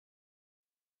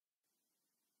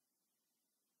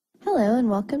and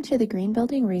welcome to the Green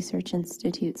Building Research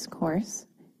Institute's course,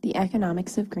 The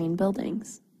Economics of Green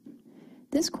Buildings.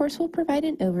 This course will provide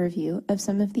an overview of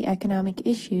some of the economic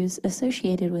issues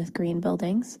associated with green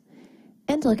buildings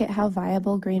and look at how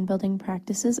viable green building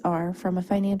practices are from a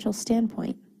financial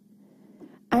standpoint.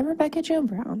 I'm Rebecca Jo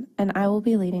Brown, and I will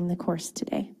be leading the course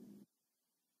today.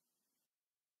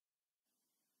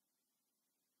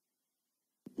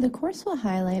 The course will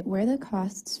highlight where the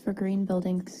costs for green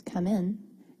buildings come in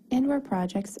and where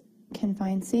projects can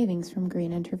find savings from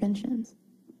green interventions.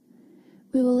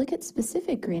 We will look at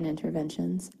specific green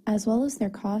interventions, as well as their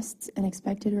costs and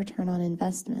expected return on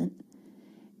investment,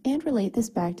 and relate this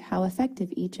back to how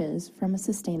effective each is from a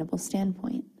sustainable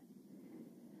standpoint.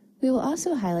 We will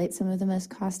also highlight some of the most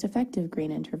cost-effective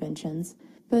green interventions,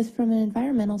 both from an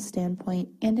environmental standpoint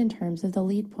and in terms of the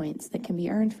lead points that can be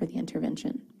earned for the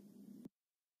intervention.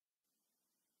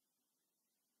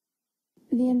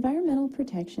 The Environmental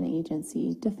Protection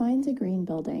Agency defines a green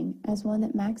building as one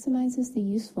that maximizes the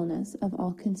usefulness of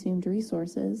all consumed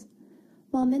resources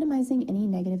while minimizing any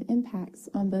negative impacts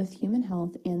on both human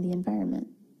health and the environment.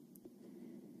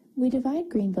 We divide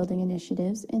green building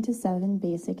initiatives into 7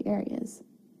 basic areas: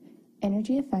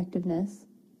 energy effectiveness,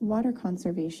 water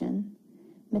conservation,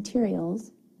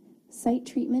 materials, site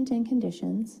treatment and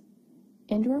conditions,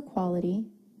 indoor quality,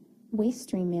 waste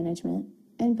stream management,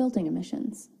 and building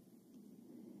emissions.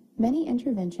 Many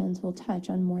interventions will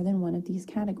touch on more than one of these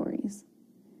categories.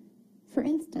 For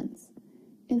instance,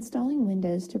 installing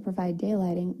windows to provide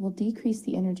daylighting will decrease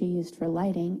the energy used for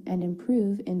lighting and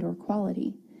improve indoor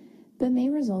quality, but may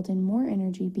result in more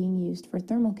energy being used for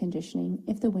thermal conditioning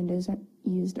if the windows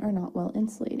used are not well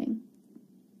insulating.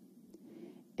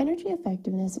 Energy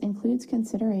effectiveness includes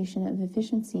consideration of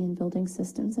efficiency in building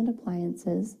systems and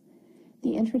appliances,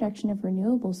 the introduction of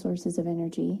renewable sources of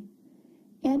energy,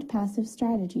 and passive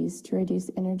strategies to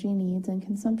reduce energy needs and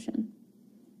consumption.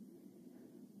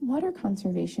 Water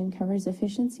conservation covers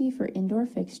efficiency for indoor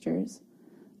fixtures,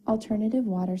 alternative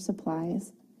water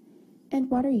supplies, and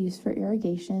water use for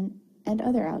irrigation and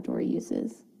other outdoor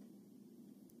uses.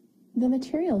 The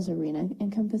materials arena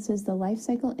encompasses the life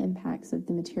cycle impacts of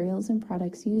the materials and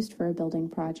products used for a building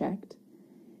project,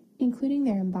 including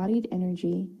their embodied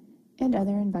energy and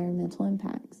other environmental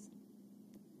impacts.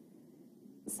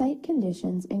 Site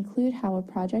conditions include how a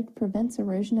project prevents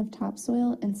erosion of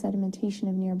topsoil and sedimentation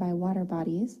of nearby water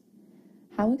bodies,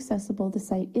 how accessible the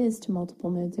site is to multiple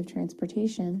modes of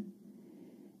transportation,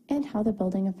 and how the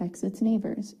building affects its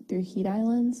neighbors through heat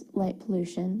islands, light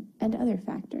pollution, and other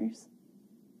factors.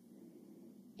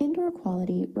 Indoor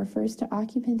quality refers to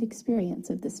occupant experience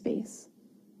of the space.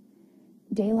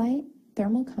 Daylight,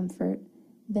 thermal comfort,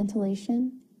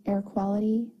 ventilation, air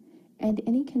quality, and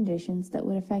any conditions that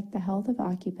would affect the health of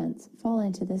occupants fall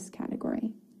into this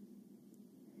category.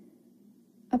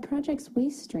 A project's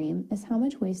waste stream is how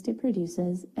much waste it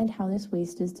produces and how this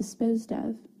waste is disposed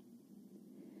of.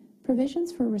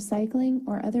 Provisions for recycling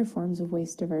or other forms of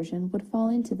waste diversion would fall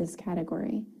into this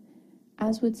category,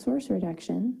 as would source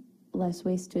reduction, less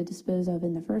waste to dispose of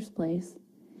in the first place,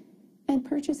 and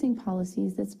purchasing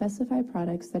policies that specify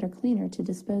products that are cleaner to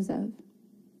dispose of.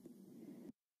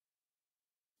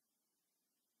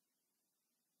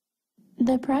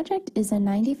 The project is a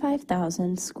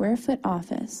 95,000 square foot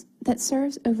office that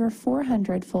serves over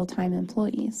 400 full-time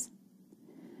employees.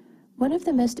 One of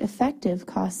the most effective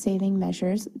cost-saving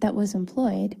measures that was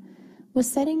employed was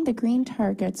setting the green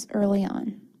targets early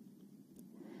on.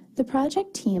 The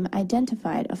project team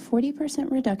identified a 40%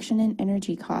 reduction in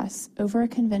energy costs over a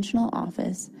conventional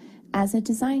office as a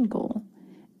design goal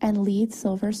and LEED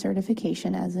Silver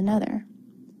certification as another.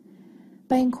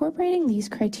 By incorporating these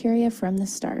criteria from the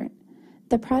start,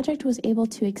 the project was able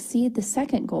to exceed the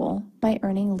second goal by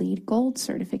earning LEED Gold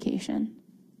certification.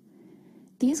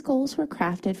 These goals were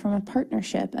crafted from a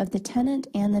partnership of the tenant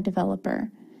and the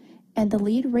developer, and the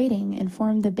LEED rating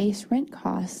informed the base rent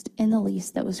cost in the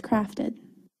lease that was crafted.